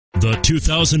The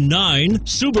 2009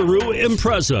 Subaru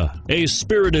Impreza. A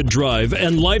spirited drive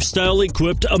and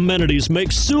lifestyle-equipped amenities make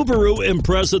Subaru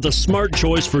Impreza the smart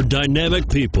choice for dynamic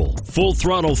people. Full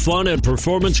throttle fun and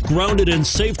performance grounded in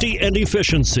safety and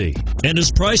efficiency, and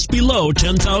is priced below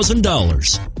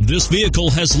 $10,000. This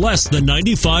vehicle has less than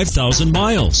 95,000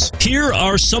 miles. Here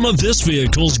are some of this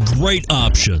vehicle's great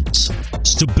options: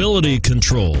 stability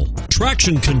control,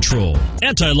 traction control,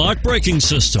 anti-lock braking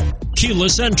system,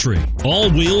 keyless entry,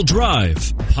 all-wheel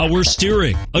drive, power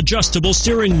steering, adjustable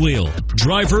steering wheel,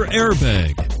 driver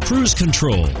airbag, cruise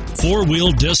control,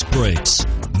 four-wheel disc brakes.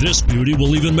 This beauty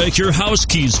will even make your house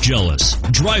keys jealous.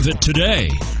 Drive it today.